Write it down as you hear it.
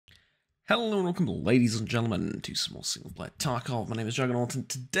Hello and welcome, ladies and gentlemen, to some more Singleplayer Tarkov. My name is Juggernaut, and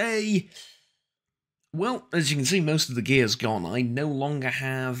today, well, as you can see, most of the gear's gone. I no longer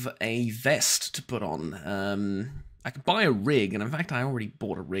have a vest to put on. I could buy a rig, and in fact I already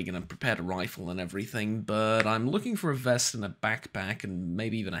bought a rig and I've prepared a rifle and everything, but I'm looking for a vest and a backpack and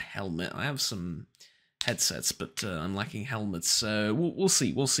maybe even a helmet. I have some headsets, but I'm lacking helmets, so we'll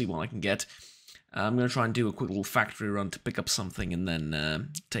see what I can get. I'm going to try and do a quick little factory run to pick up something and then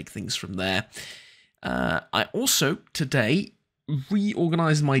take things from there. I also, today,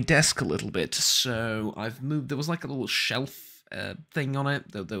 reorganized my desk a little bit, so I've moved, there was like a little shelf thing on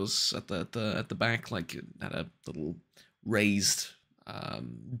it, there was at the back, like, it had a little raised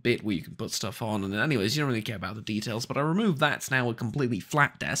bit where you can put stuff on, and anyways, you don't really care about the details, but I removed that. It's now a completely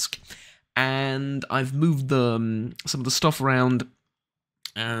flat desk, and I've moved some of the stuff around,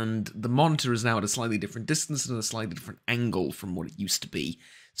 and the monitor is now at a slightly different distance and a slightly different angle from what it used to be.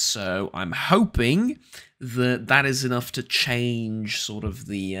 So I'm hoping that that is enough to change sort of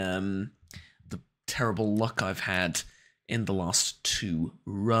the terrible luck I've had in the last two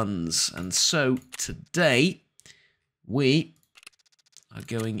runs. And so today we are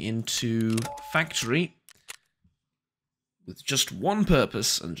going into factory with just one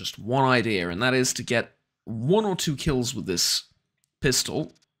purpose and just one idea, and that is to get 1 or 2 kills with this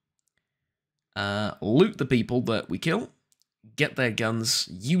pistol, loot the people that we kill, get their guns,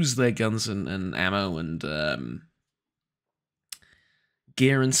 use their guns and ammo and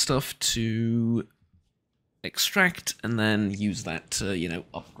gear and stuff to extract, and then use that to, you know,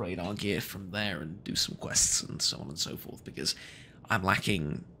 upgrade our gear from there and do some quests and so on and so forth, because I'm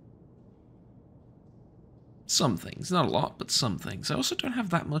lacking some things. Not a lot, but some things. I also don't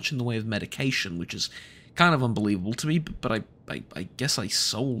have that much in the way of medication, which is kind of unbelievable to me, but I guess I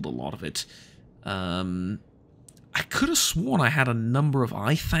sold a lot of it. I could have sworn I had a number of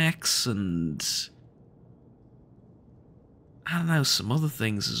IFAKs and I don't know, some other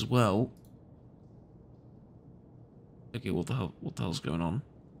things as well. Okay, what the hell's going on?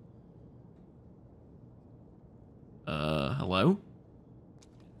 Hello?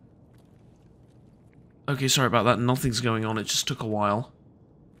 Okay, sorry about that. Nothing's going on. It just took a while.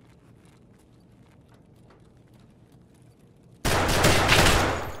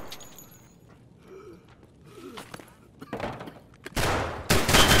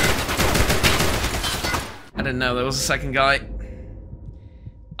 I didn't know there was a second guy.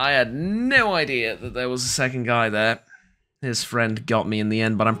 I had no idea that there was a second guy there. His friend got me in the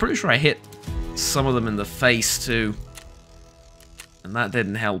end, but I'm pretty sure I hit some of them in the face too. And that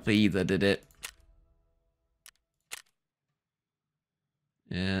didn't help either, did it?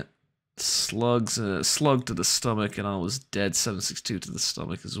 Yeah. Slugs, slug to the stomach, and I was dead. 762 to the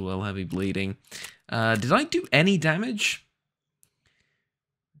stomach as well, heavy bleeding. Did I do any damage?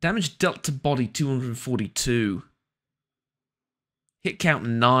 Damage dealt to body, 242. Hit count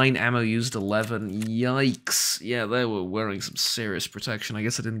 9, ammo used 11. Yikes. Yeah, they were wearing some serious protection. I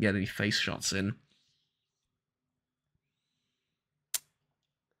guess I didn't get any face shots in.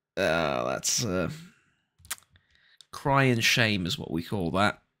 That's, crying shame is what we call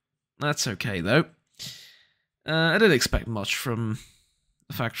that. That's okay, though. I didn't expect much from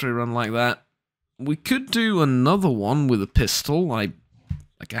a factory run like that. We could do another one with a pistol. I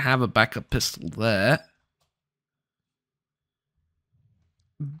have a backup pistol there.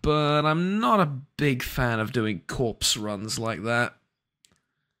 But I'm not a big fan of doing corpse runs like that.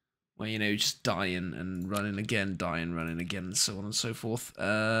 Where, you know, just die and run in again, die and run in again, and so on and so forth.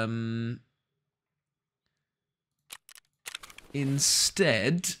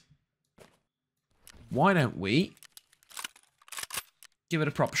 Instead, why don't we give it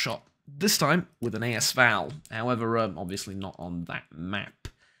a proper shot? This time with an AS Val. However, obviously not on that map.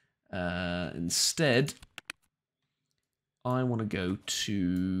 Instead, I want to go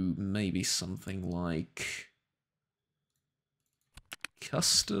to maybe something like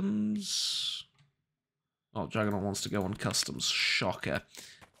customs. Oh, Juggernaut wants to go on customs. Shocker.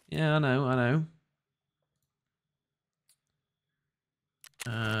 Yeah, I know.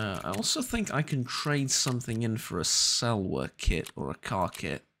 I also think I can trade something in for a cell work kit or a car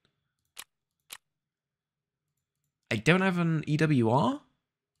kit. I don't have an EWR?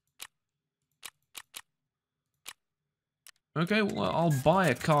 Okay, well, I'll buy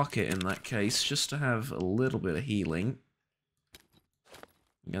a car kit in that case, just to have a little bit of healing.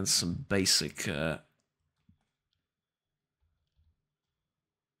 Against some basic,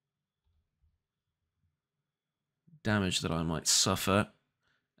 damage that I might suffer.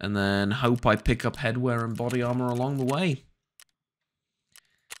 And then hope I pick up headwear and body armor along the way.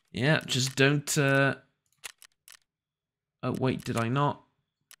 Yeah, just don't, oh, wait, did I not?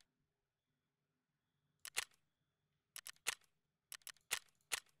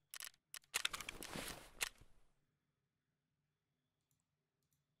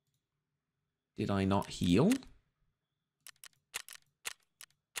 Did I not heal?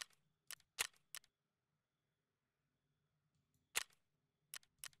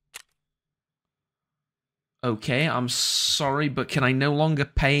 Okay, I'm sorry, but can I no longer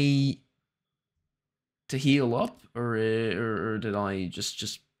pay to heal up? Or did I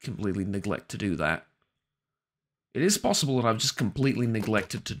just completely neglect to do that? It is possible that I've just completely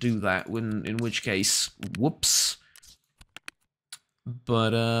neglected to do that, in which case, whoops.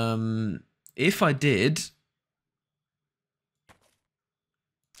 But, if I did...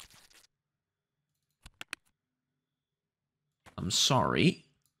 I'm sorry,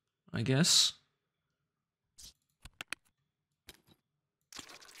 I guess.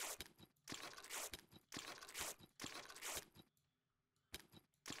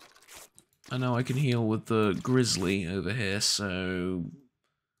 I know I can heal with the Grizzly over here, so...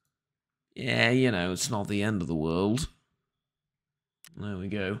 yeah, you know, it's not the end of the world. There we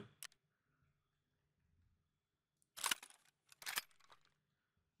go.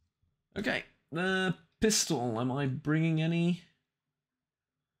 Okay, pistol, am I bringing any?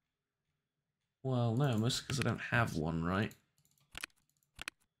 Well, no, mostly because I don't have one, right?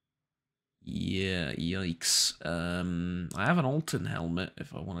 Yeah, yikes. I have an Alton helmet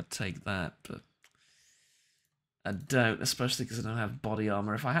if I want to take that, but I don't, especially because I don't have body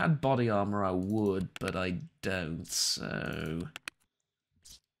armor. If I had body armor, I would, but I don't, so...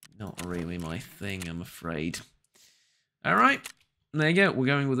 not really my thing, I'm afraid. Alright, there you go, we're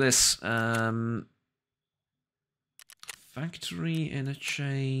going with this. Factory,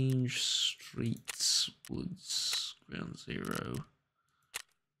 interchange, streets, woods, ground zero,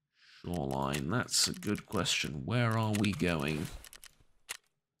 shoreline. That's a good question. Where are we going?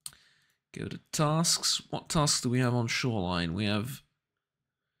 Go to tasks. What tasks do we have on shoreline? We have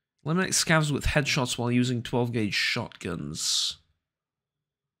eliminate scavs with headshots while using 12-gauge shotguns.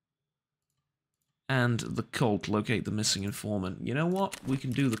 And the cult. Locate the missing informant. You know what? We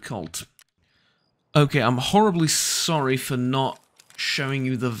can do the cult. Okay, I'm horribly sorry for not showing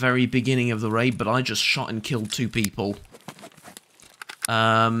you the very beginning of the raid, but I just shot and killed 2 people.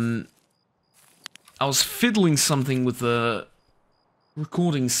 I was fiddling something with the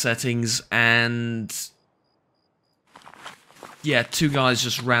recording settings, and... yeah, 2 guys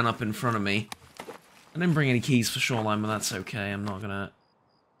just ran up in front of me. I didn't bring any keys for Shoreline, but that's okay. I'm not gonna...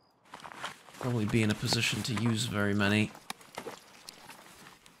 probably be in a position to use very many.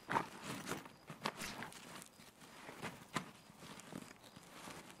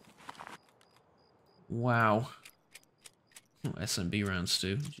 Wow. Oh, SMB rounds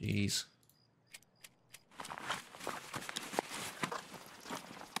too. Jeez.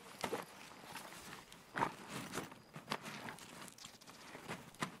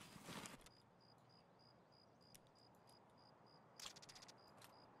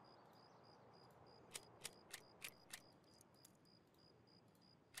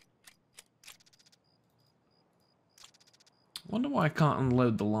 Wonder why I can't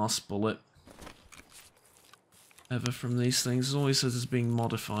unload the last bullet ever from these things. It always says it's being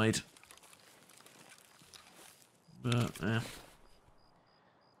modified. But,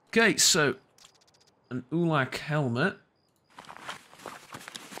 okay, so an Ulak helmet.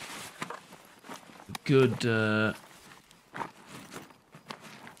 Good, good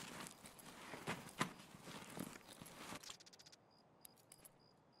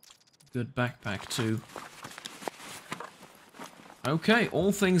backpack too. Okay,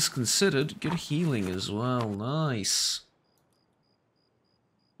 all things considered, good healing as well, nice.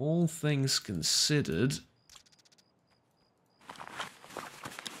 All things considered,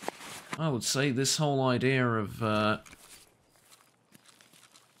 I would say this whole idea of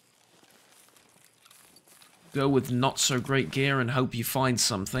go with not so great gear and hope you find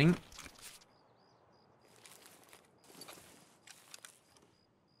something.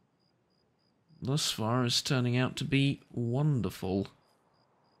 Thus far is turning out to be wonderful.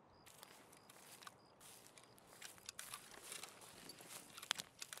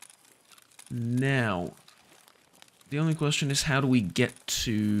 Now, the only question is how do we get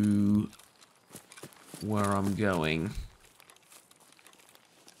to where I'm going?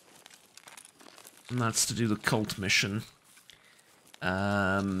 And that's to do the cult mission.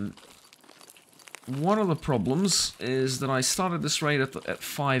 One of the problems is that I started this raid at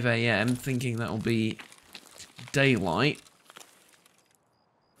 5 AM thinking that'll be daylight.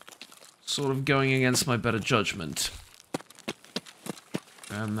 Sort of going against my better judgment.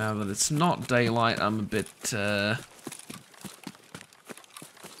 And now that it's not daylight, I'm a bit, well,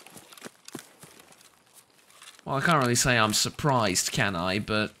 I can't really say I'm surprised, can I?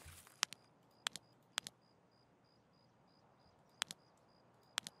 But...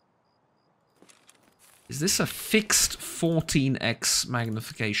 this a fixed 14x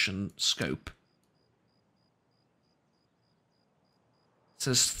magnification scope? It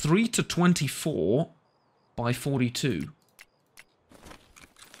says 3 to 24 by 42.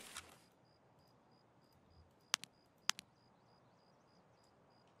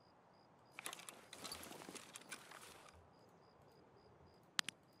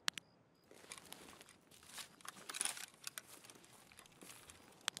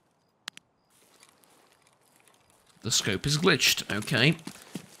 The scope is glitched, okay.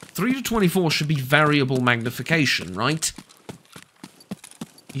 3 to 24 should be variable magnification, right?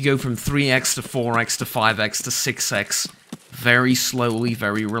 You go from 3x to 4x to 5x to 6x very slowly,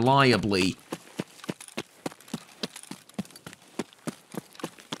 very reliably.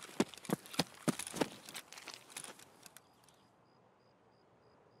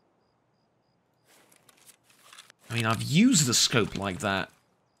 I mean, I've used a scope like that.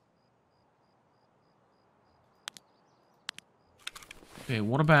 Okay,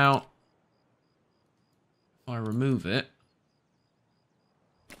 what about if I remove it?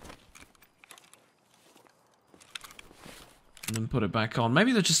 And then put it back on.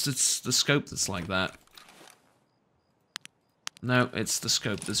 Maybe it's the scope that's like that. No, it's the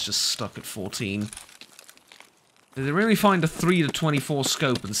scope that's just stuck at 14. Did they really find a 3 to 24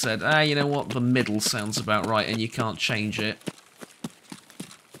 scope and said, ah, you know what, the middle sounds about right and you can't change it?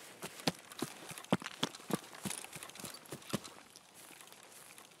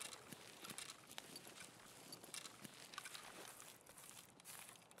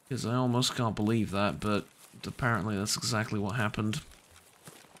 Because I almost can't believe that, but apparently that's exactly what happened.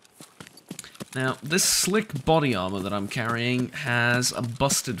 Now, this slick body armor that I'm carrying has a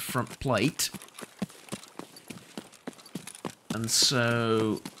busted front plate. And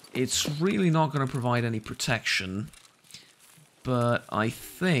so it's really not going to provide any protection. But I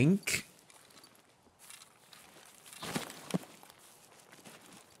think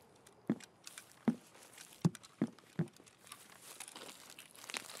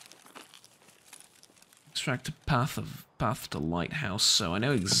extract a path to lighthouse, so I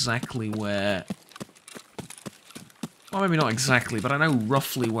know exactly where. Well, maybe not exactly, but I know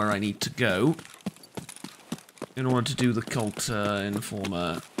roughly where I need to go in order to do the cult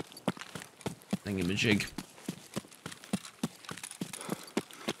informer thingamajig.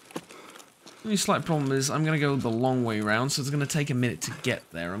 The only slight problem is I'm going to go the long way round, so it's going to take a minute to get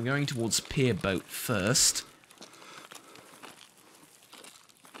there. I'm going towards Pier Boat first.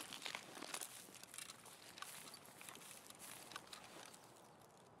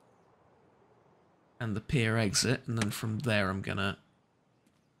 And the pier exit, and then from there I'm gonna...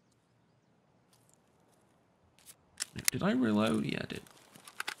 Did I reload? Yeah, I did.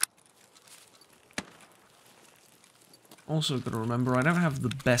 Also gotta remember, I don't have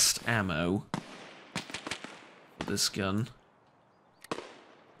the best ammo for this gun.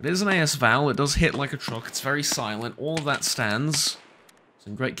 It is an AS Val, it does hit like a truck, it's very silent, all of that stands. It's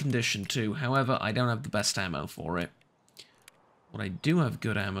in great condition too, however, I don't have the best ammo for it. What I do have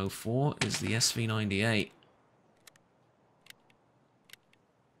good ammo for is the SV98.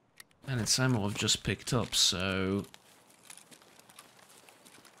 And it's ammo I've just picked up, so...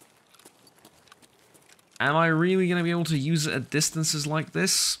 Am I really going to be able to use it at distances like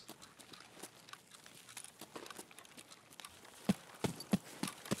this?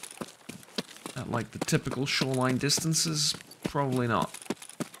 At like the typical shoreline distances? Probably not.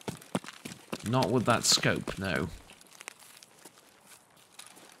 Not with that scope, no.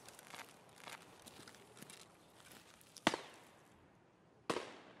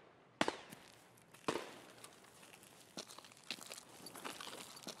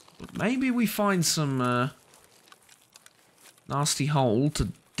 Maybe we find some nasty hole to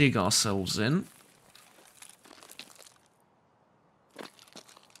dig ourselves in.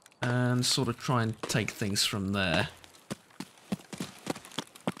 And sort of try and take things from there.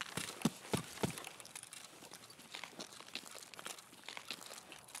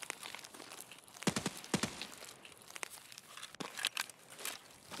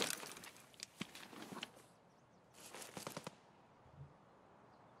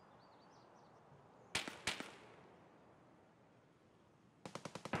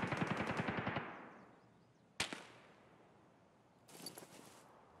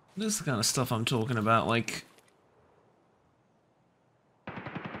 This is the kind of stuff I'm talking about, like...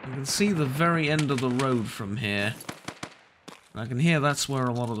 You can see the very end of the road from here. I can hear that's where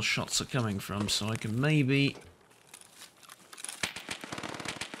a lot of the shots are coming from, so I can maybe...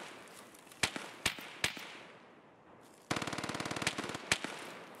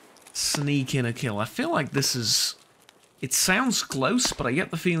 sneak in a kill. I feel like this is It sounds close, but I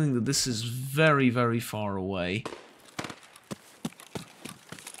get the feeling that this is very, very far away.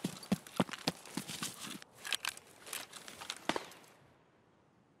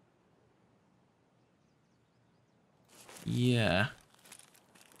 Yeah.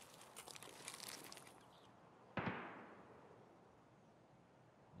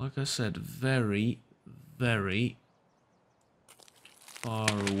 Like I said, very, very far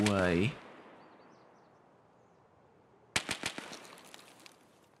away.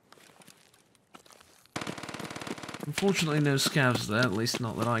 Unfortunately, no scavs there, at least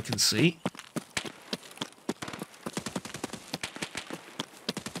not that I can see.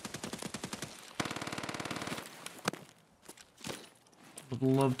 Would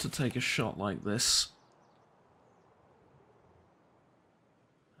love to take a shot like this.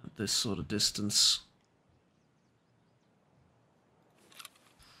 At this sort of distance.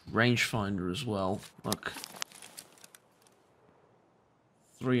 Rangefinder as well. Look.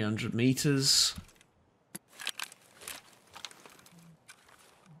 300 meters.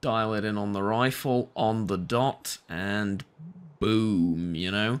 Dial it in on the rifle, on the dot, and boom,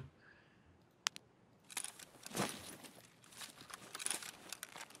 you know?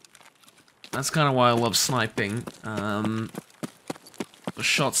 That's kind of why I love sniping. For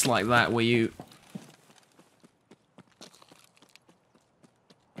shots like that where you...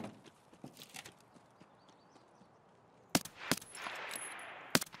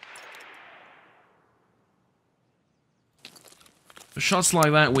 For shots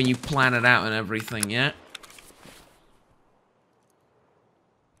like that when you plan it out and everything, yeah?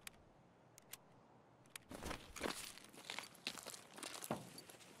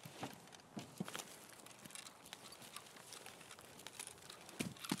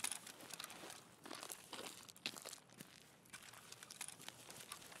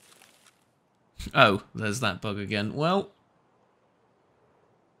 Oh, there's that bug again. Well...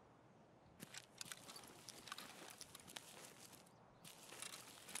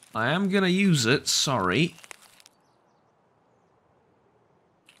 I am gonna use it, sorry.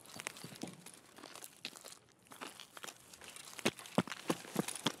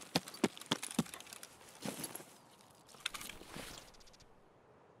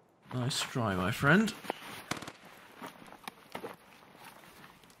 Nice try, my friend.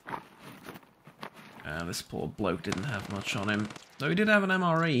 This poor bloke didn't have much on him. Though he did have an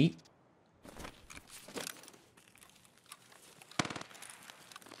MRE.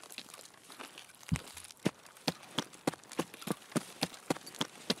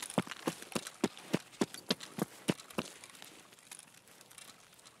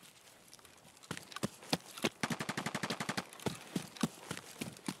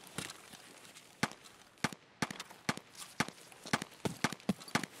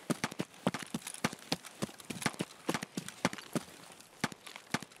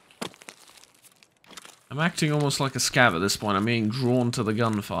 I'm acting almost like a scav at this point. I'm being drawn to the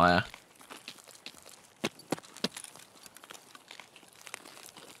gunfire.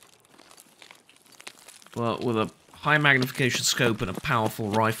 But with a high magnification scope and a powerful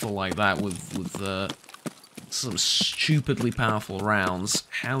rifle like that with some stupidly powerful rounds,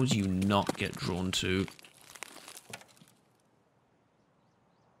 how do you not get drawn to?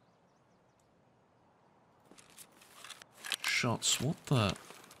 Shots, what the...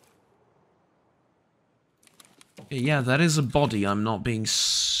 Yeah, that is a body. I'm not being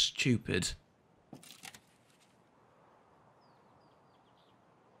stupid.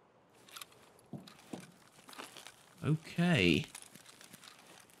 Okay.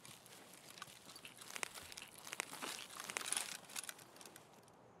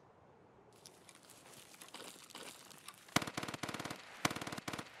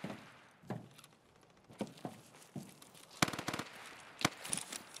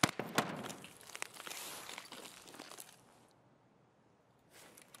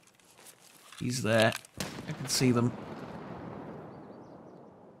 He's there. I can see them.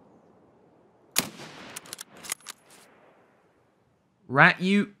 Rat,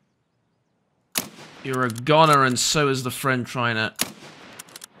 you. You're a goner, and so is the friend trying to...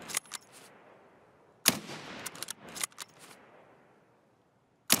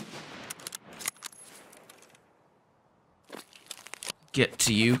 get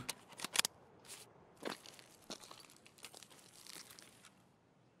to you.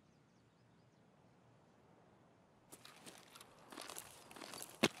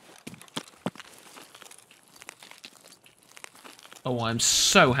 Oh, I'm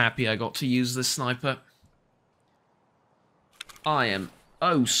so happy I got to use this sniper. I am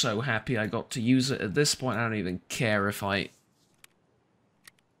oh so happy I got to use it. At this point, I don't even care if I...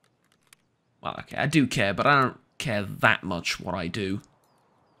 Well, okay, I do care, but I don't care that much what I do.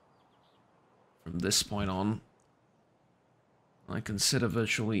 From this point on, I consider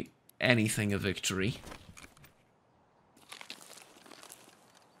virtually anything a victory.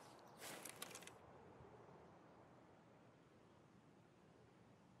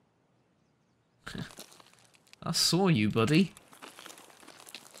 I saw you, buddy.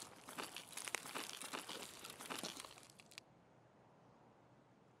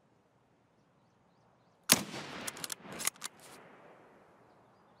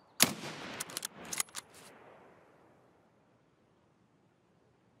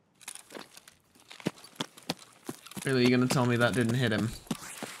 Really, you're gonna tell me that didn't hit him?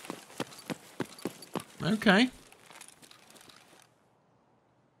 Okay.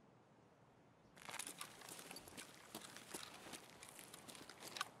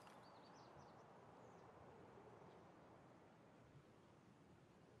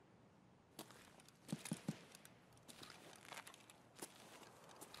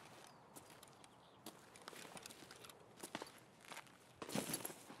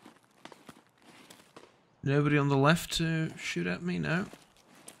 Nobody on the left to shoot at me? No.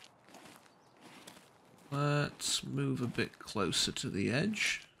 Let's move a bit closer to the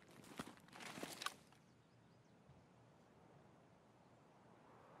edge.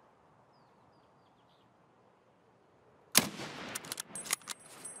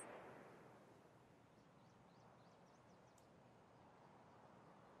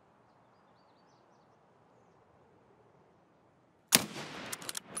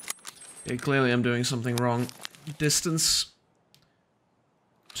 Okay, clearly I'm doing something wrong. Distance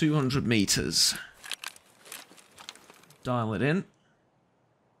 200 meters. Dial it in.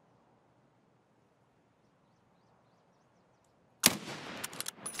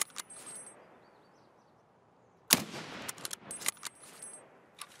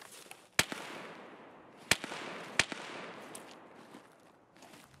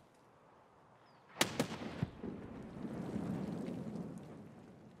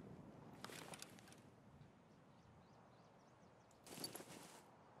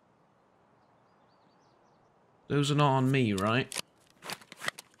 Those are not on me, right?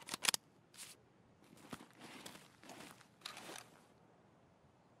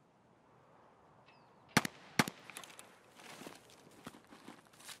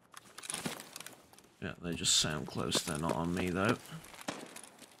 Yeah, they just sound close. They're not on me, though.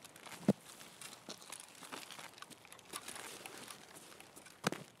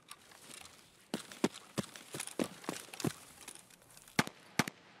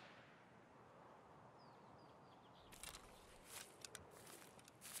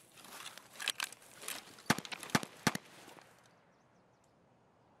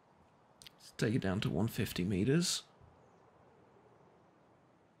 Take it down to 150 meters.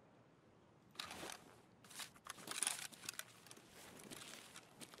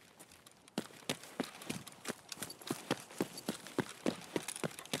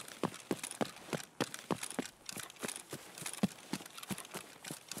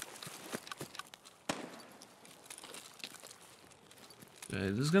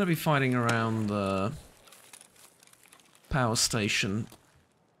 There's going to be fighting around the power station.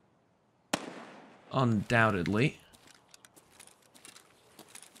 Undoubtedly.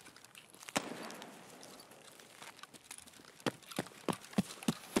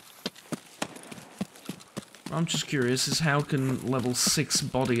 I'm just curious is how can level 6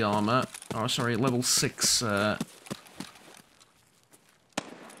 body armor, or sorry, level 6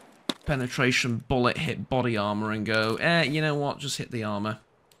 penetration bullet hit body armor and go, you know what, just hit the armor.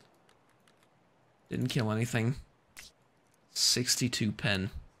 Didn't kill anything. 62 pen.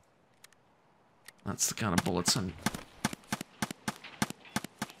 That's the kind of bullets I'm...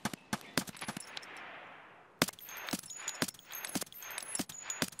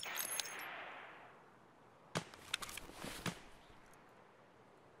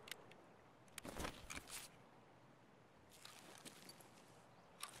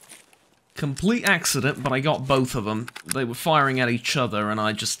 Complete accident, but I got both of them. They were firing at each other, and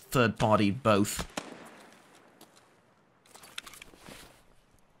I just third-partied both.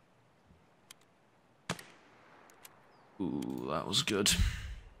 Ooh, that was good.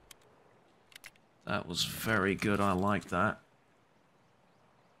 That was very good, I like that.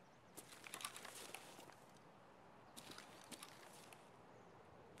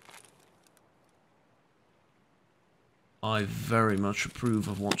 I very much approve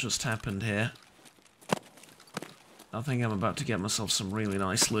of what just happened here. I think I'm about to get myself some really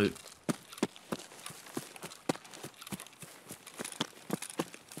nice loot.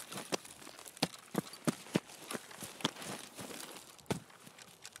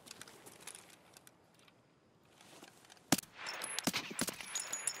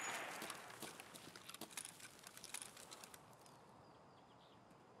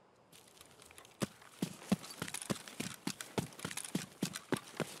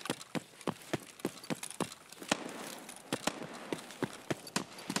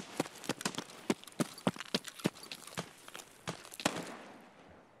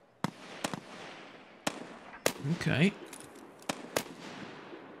 Okay.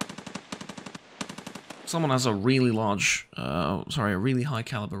 Someone has a really large, sorry, a really high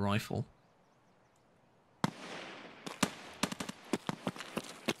caliber rifle.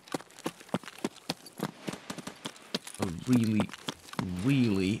 A really,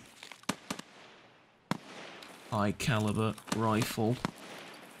 really high caliber rifle.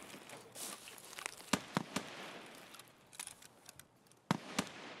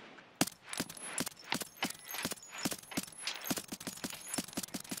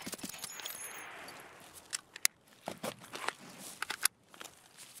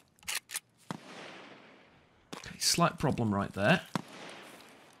 Okay, slight problem right there.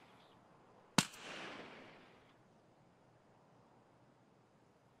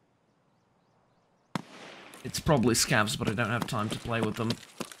 It's probably scavs, but I don't have time to play with them.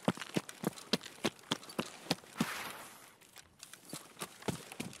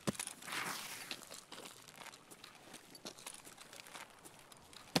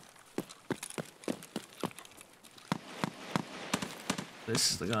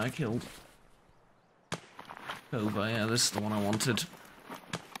 This is the guy I killed. Over, yeah, this is the one I wanted.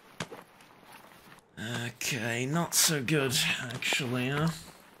 Okay, not so good, actually, huh?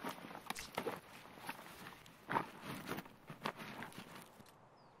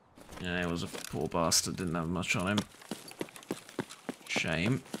 Yeah, he was a poor bastard, didn't have much on him.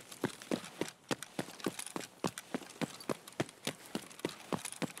 Shame.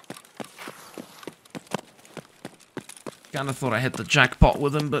 Kinda thought I hit the jackpot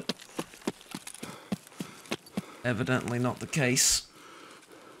with him, but evidently not the case.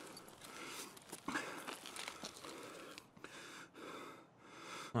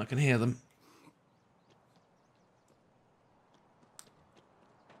 I can hear them.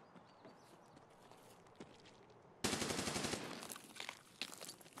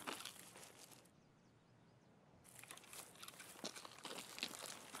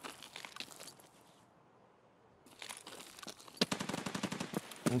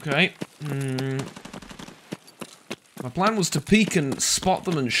 Okay. My plan was to peek and spot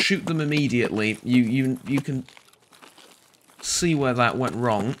them and shoot them immediately. You can see where that went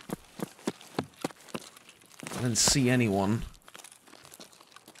wrong. I didn't see anyone.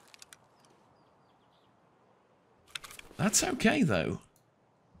 That's okay, though.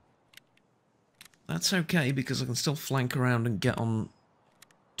 That's okay, because I can still flank around and get on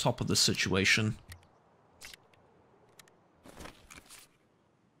top of the situation.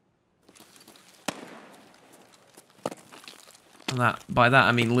 And by that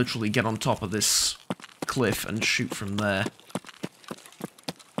I mean literally get on top of this cliff and shoot from there.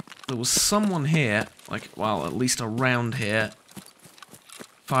 There was someone here, like, well, at least around here,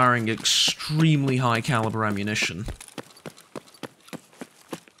 firing extremely high caliber ammunition.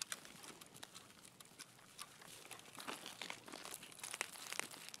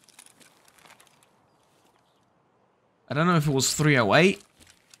 I don't know if it was 308.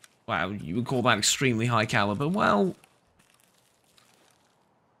 Wow, you would call that extremely high caliber. Well,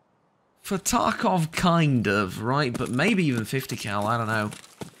 for Tarkov, kind of, right? But maybe even 50 cal, I don't know.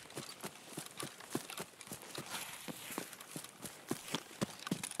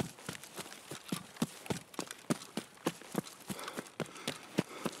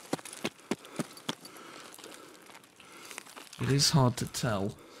 It is hard to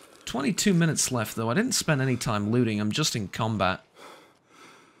tell. 22 minutes left, though. I didn't spend any time looting. I'm just in combat.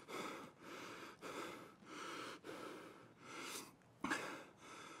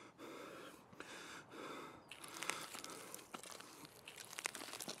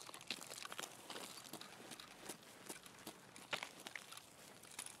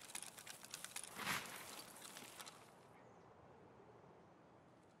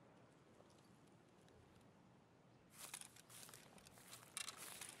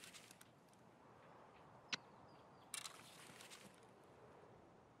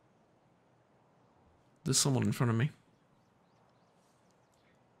 There's someone in front of me.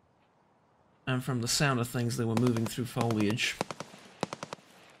 And from the sound of things, they were moving through foliage.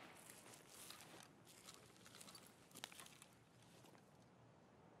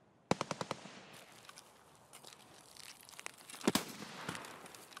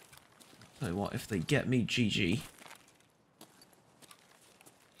 Tell you what, if they get me, GG.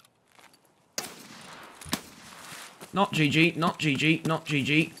 Not GG, not GG, not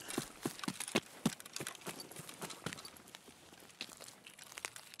GG.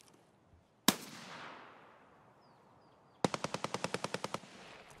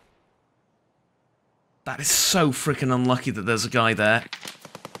 That is so freaking unlucky that there's a guy there.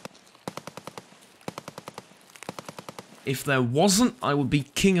 If there wasn't, I would be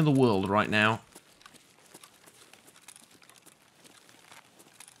king of the world right now.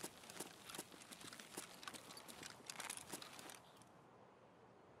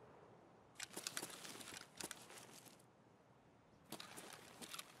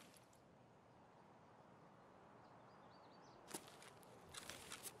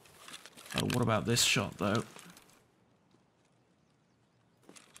 What about this shot, though?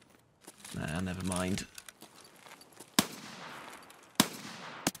 Nah, never mind.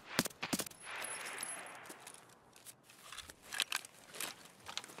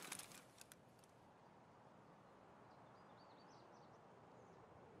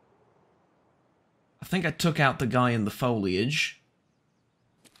 I think I took out the guy in the foliage.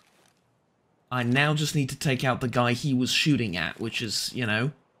 I now just need to take out the guy he was shooting at, which is, you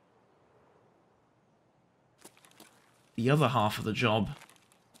know, the other half of the job.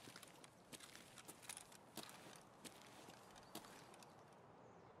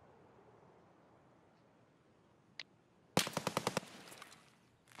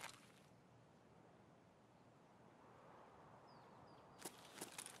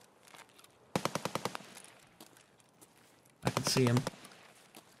 I can see him.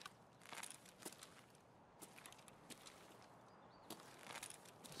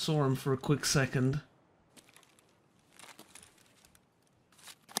 Saw him for a quick second.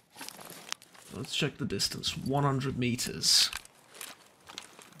 Let's check the distance. 100 meters.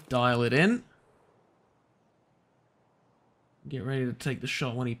 Dial it in. Get ready to take the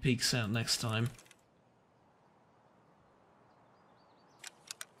shot when he peeks out next time.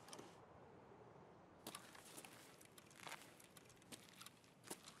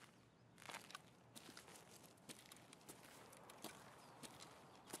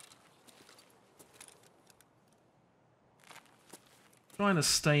 Trying to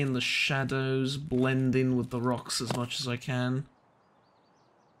stay in the shadows, blend in with the rocks as much as I can.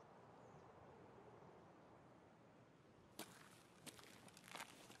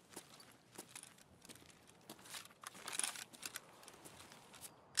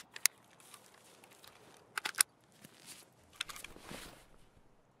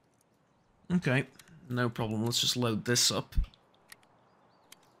 Okay, no problem. Let's just load this up.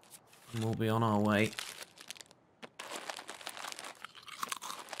 And we'll be on our way.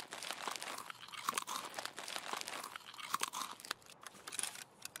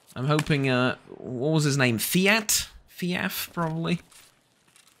 I'm hoping, what was his name? Fiat? Fiaf, probably?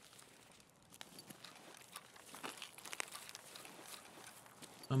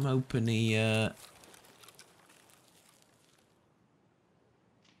 I'm hoping he,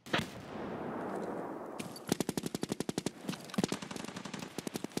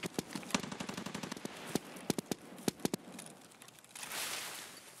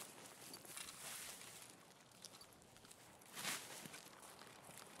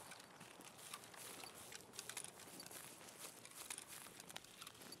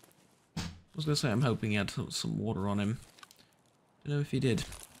 I was going to say, I'm hoping he had some water on him. Don't know if he did.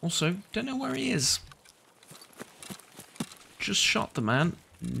 Also, don't know where he is. Just shot the man.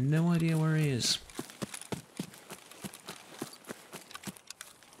 No idea where he is.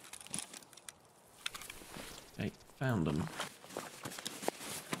 Okay, found him.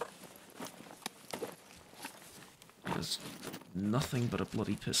 There's nothing but a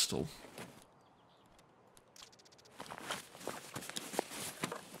bloody pistol.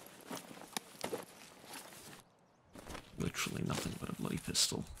 Literally nothing but a bloody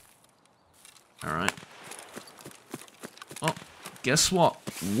pistol. Alright. Oh, guess what?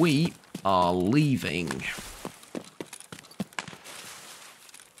 We are leaving.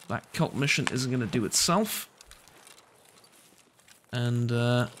 That cult mission isn't going to do itself. And,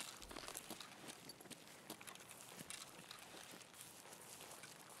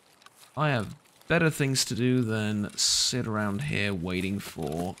 I have better things to do than sit around here waiting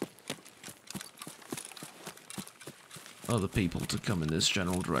for other people to come in this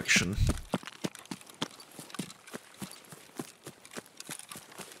general direction.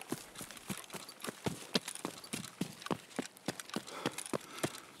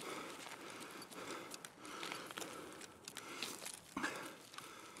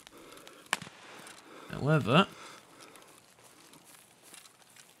 However,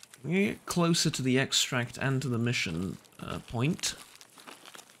 we get closer to the extract and to the mission point,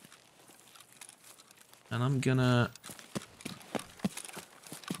 and I'm gonna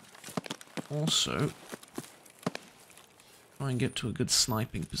also try and get to a good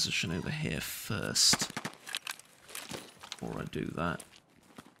sniping position over here first, before I do that.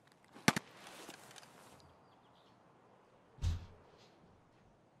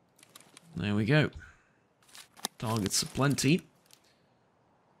 There we go. Targets aplenty.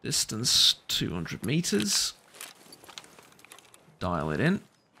 Distance 200 meters. Dial it in.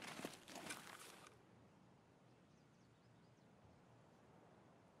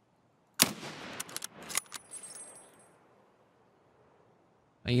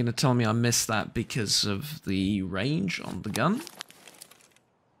 Are you going to tell me I missed that because of the range on the gun?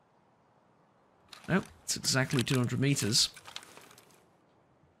 Nope, it's exactly 200 meters.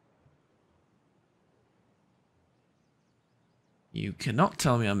 You cannot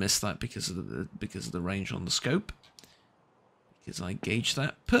tell me I missed that because of the range on the scope. Because I gauged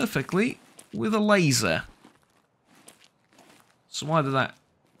that perfectly with a laser. So why did that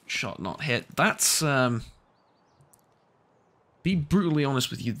shot not hit? That's, be brutally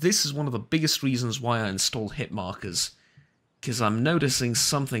honest with you, this is one of the biggest reasons why I installed hit markers. Because I'm noticing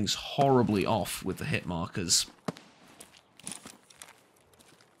something's horribly off with the hit markers.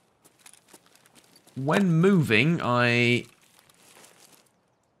 When moving, I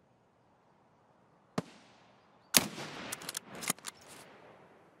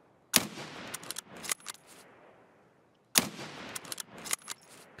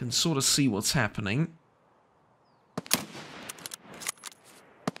can sort of see what's happening.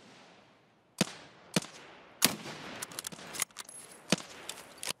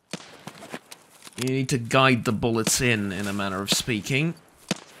 You need to guide the bullets in a manner of speaking.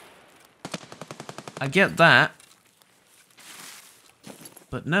 I get that.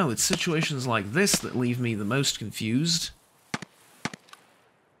 But no, it's situations like this that leave me the most confused.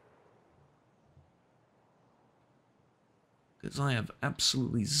 Because I have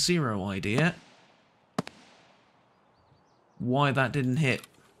absolutely zero idea why that didn't hit.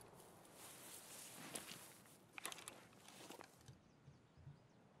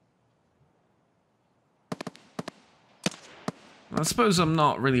 I suppose I'm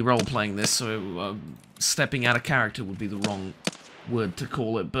not really role-playing this, so stepping out of character would be the wrong word to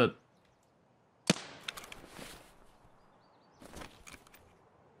call it, but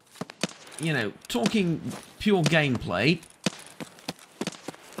you know, talking pure gameplay,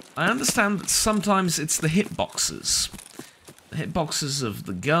 I understand that sometimes it's the hitboxes. The hitboxes of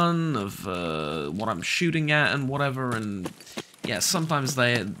the gun, of what I'm shooting at and whatever, and yeah, sometimes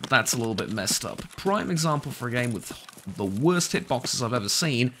that's a little bit messed up. Prime example for a game with the worst hitboxes I've ever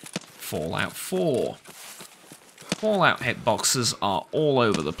seen, Fallout 4. Fallout hitboxes are all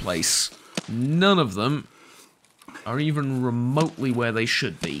over the place. None of them are even remotely where they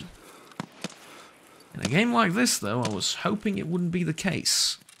should be. In a game like this, though, I was hoping it wouldn't be the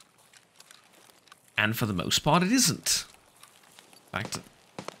case. And for the most part, it isn't. In fact,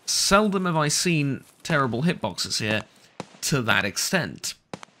 seldom have I seen terrible hitboxes here to that extent.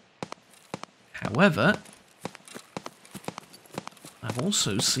 However, I've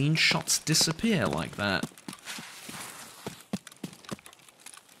also seen shots disappear like that.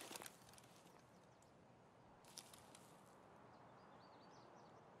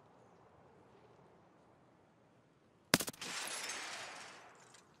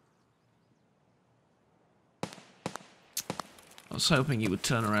 I was hoping you would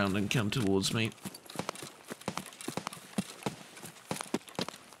turn around and come towards me.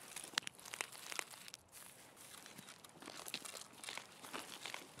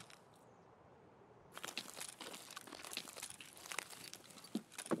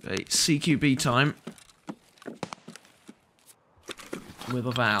 Okay, CQB time. With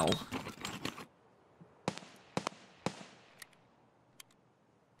a Val.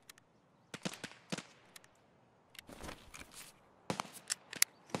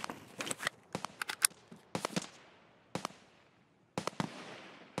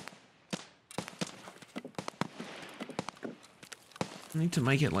 I need to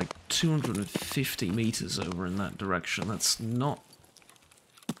make it like 250 meters over in that direction. That's not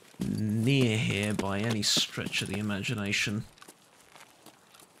near here by any stretch of the imagination.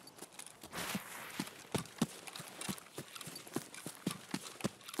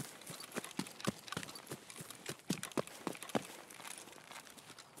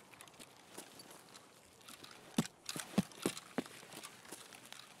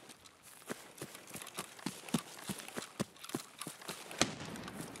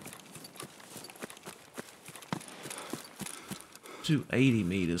 To 80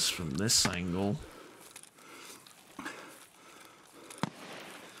 meters from this angle.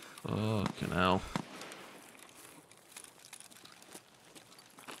 Fucking hell.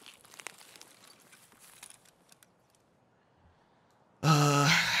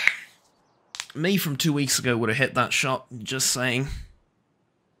 Me from 2 weeks ago would have hit that shot, just saying.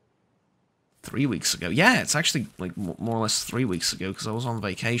 3 weeks ago. Yeah, it's actually like more or less 3 weeks ago because I was on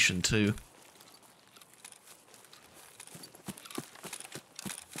vacation too.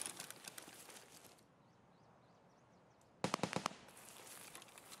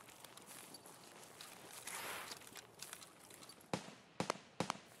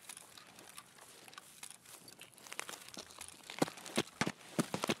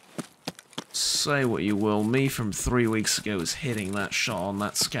 Say what you will, me from 3 weeks ago is hitting that shot on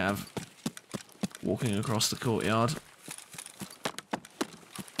that scav walking across the courtyard.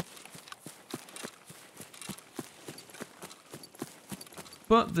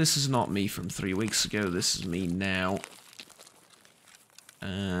 But this is not me from 3 weeks ago, this is me now.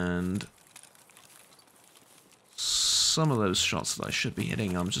 And some of those shots that I should be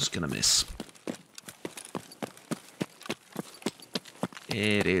hitting, I'm just gonna miss.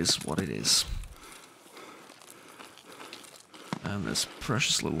 It is what it is. And there's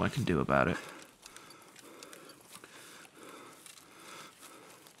precious little I can do about it.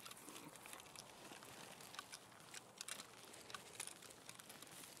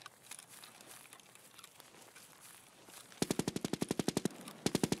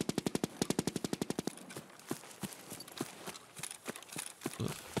 What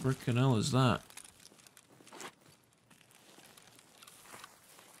the frickin' hell is that?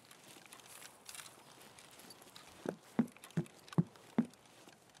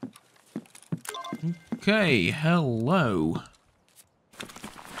 Okay, hello.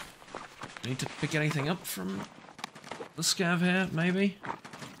 Need to pick anything up from the scav here, maybe?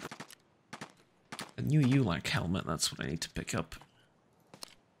 A new ULAC helmet, that's what I need to pick up.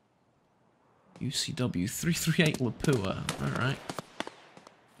 UCW 338 Lapua, alright.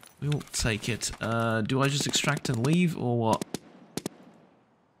 We will take it. Do I just extract and leave, or what?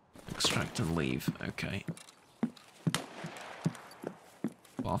 Extract and leave, okay.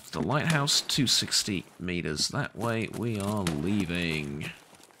 Off the lighthouse, 260 meters. That way, we are leaving.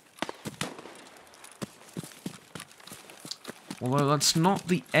 Although that's not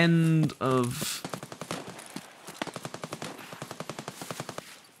the end of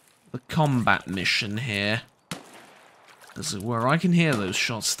the combat mission here. As it were, I can hear those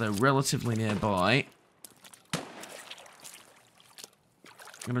shots, they're relatively nearby.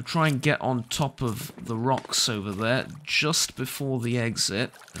 I'm going to try and get on top of the rocks over there just before the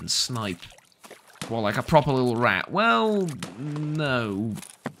exit and snipe. Well, like a proper little rat. Well, no.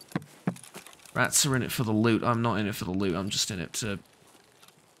 Rats are in it for the loot. I'm not in it for the loot. I'm just in it to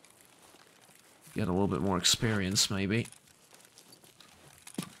get a little bit more experience, maybe.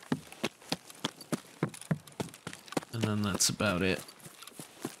 And then that's about it.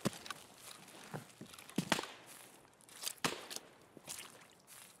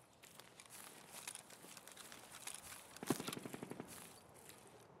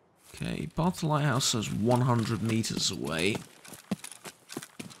 Okay, Path to Lighthouse is 100 meters away.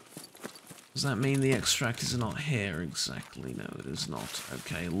 Does that mean the extract is not here exactly? No, it is not.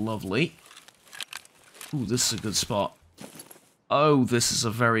 Okay, lovely. Ooh, this is a good spot. Oh, this is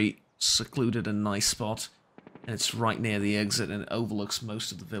a very secluded and nice spot. And it's right near the exit and it overlooks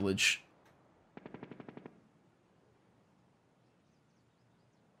most of the village.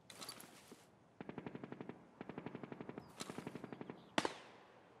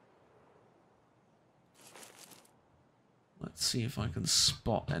 Let's see if I can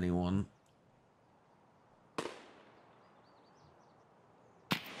spot anyone.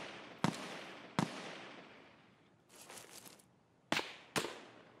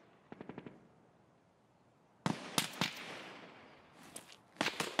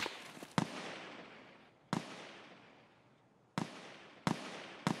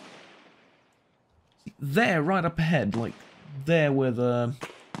 There, right up ahead, like there where the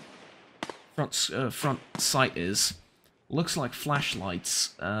front sight is. Looks like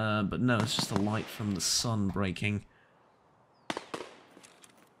flashlights, but no, it's just a light from the sun breaking. So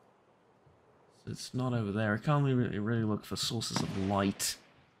it's not over there. I can't really look for sources of light,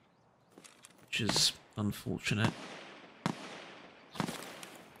 which is unfortunate.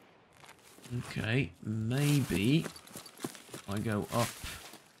 Okay, maybe if I go up.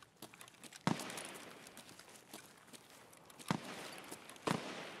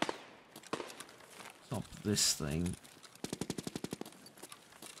 Top this thing.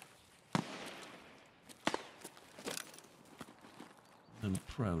 I'm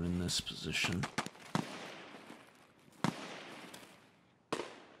prone in this position.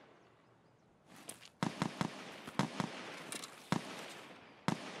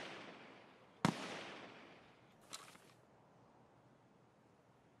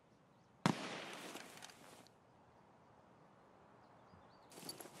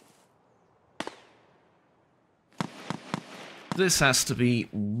 This has to be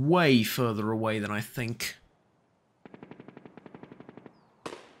way further away than I think.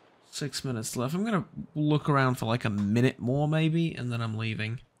 6 minutes left. I'm gonna look around for like a minute more maybe, and then I'm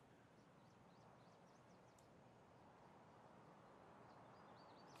leaving.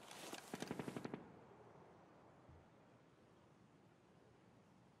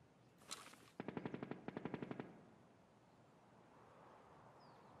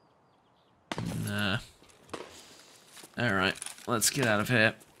 Nah. Alright, let's get out of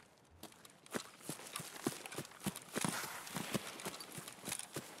here.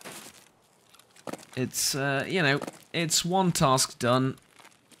 It's, you know, it's one task done.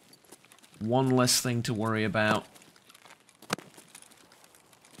 One less thing to worry about.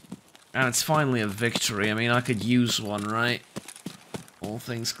 And it's finally a victory. I mean, I could use one, right? All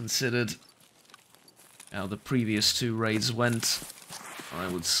things considered. How the previous 2 raids went, I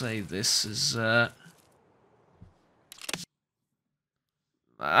would say this is, I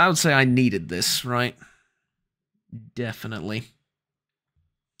would say I needed this, right? Definitely.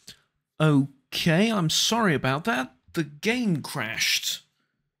 Okay, I'm sorry about that. The game crashed.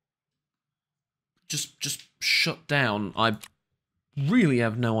 Just shut down. I really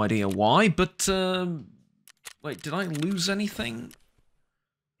have no idea why, but, wait, did I lose anything?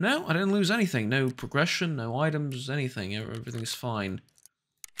 No, I didn't lose anything. No progression, no items, anything. Everything's fine.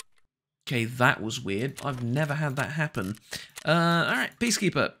 Okay, that was weird. I've never had that happen. Alright,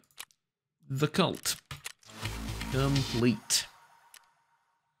 Peacekeeper. The cult. Complete.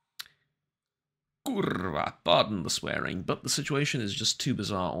 Kurva, pardon the swearing, but the situation is just too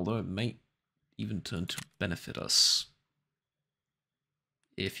bizarre, although it may even turn to benefit us.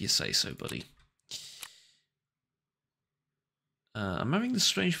 If you say so, buddy. I'm having this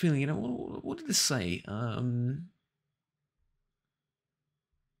strange feeling, you know, what did this say?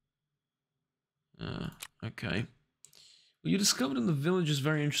 Okay. What you discovered in the village is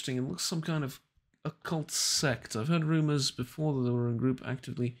very interesting. It looks some kind of occult sect. I've heard rumors before that they were a group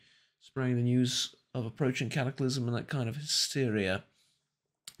actively spreading the news of approaching cataclysm and that kind of hysteria.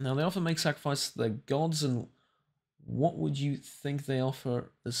 Now, they often make sacrifices to their gods, and what would you think they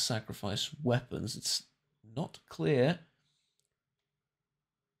offer as sacrifice weapons? It's not clear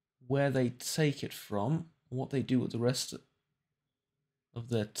where they take it from, what they do with the rest of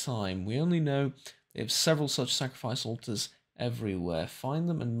their time. We only know they have several such sacrifice altars everywhere. Find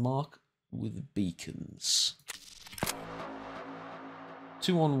them and mark with beacons.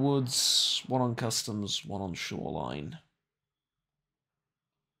 2 on woods, 1 on customs, 1 on shoreline.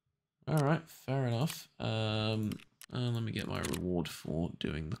 Alright, fair enough. Let me get my reward for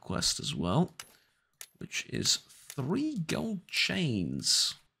doing the quest as well, which is 3 gold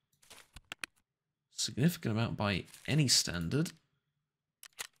chains. Significant amount by any standard.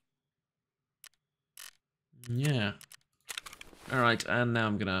 Yeah. Alright, and now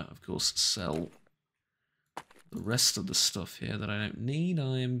I'm gonna, of course, sell the rest of the stuff here that I don't need.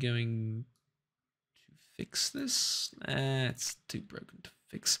 I am going to fix this. It's too broken to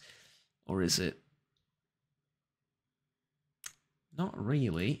fix. Or is it? Not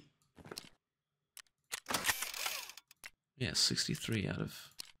really. Yeah, 63 out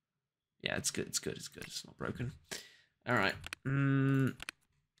of... Yeah, it's good, it's good, it's good. It's not broken. Alright.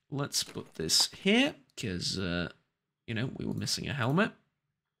 Let's put this here, because, you know, we were missing a helmet.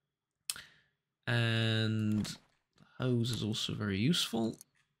 And the hose is also very useful.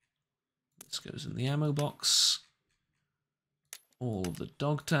 This goes in the ammo box. All of the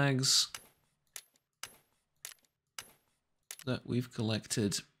dog tags that we've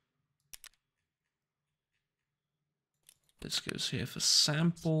collected. This goes here for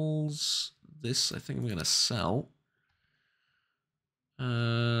samples. This I think I'm going to sell.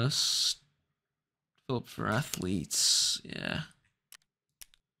 Fill up for athletes, yeah.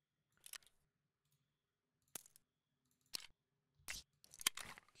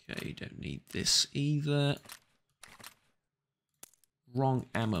 Okay, you don't need this either. Wrong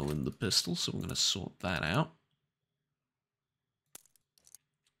ammo in the pistol, so I'm going to sort that out.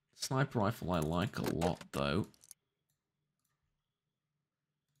 Sniper rifle I like a lot, though.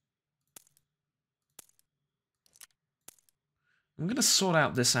 I'm going to sort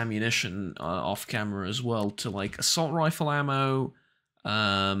out this ammunition off camera as well to, like, assault rifle ammo,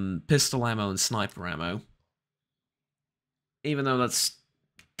 pistol ammo, and sniper ammo. Even though that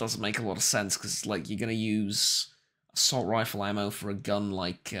doesn't make a lot of sense, because, like, you're going to use assault rifle ammo for a gun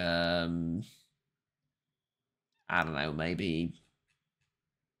like, I don't know, maybe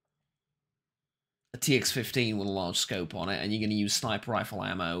a TX-15 with a large scope on it, and you're going to use sniper rifle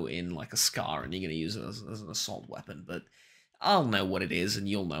ammo in, like, a SCAR, and you're going to use it as an assault weapon, but I'll know what it is, and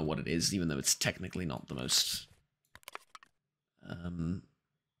you'll know what it is, even though it's technically not the most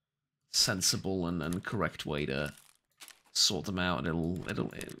sensible and correct way to sort them out. It'll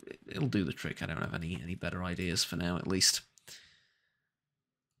do the trick. I don't have any better ideas for now, at least.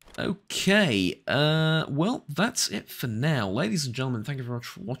 Okay, well, that's it for now. Ladies and gentlemen, thank you very much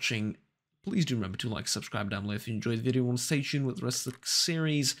for watching. Please do remember to like, subscribe down below if you enjoyed the video and want to stay tuned with the rest of the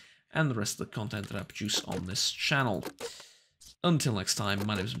series and the rest of the content that I produce on this channel. Until next time,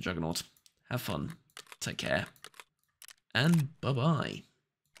 my name is Juggernaut. have fun, take care, and bye-bye.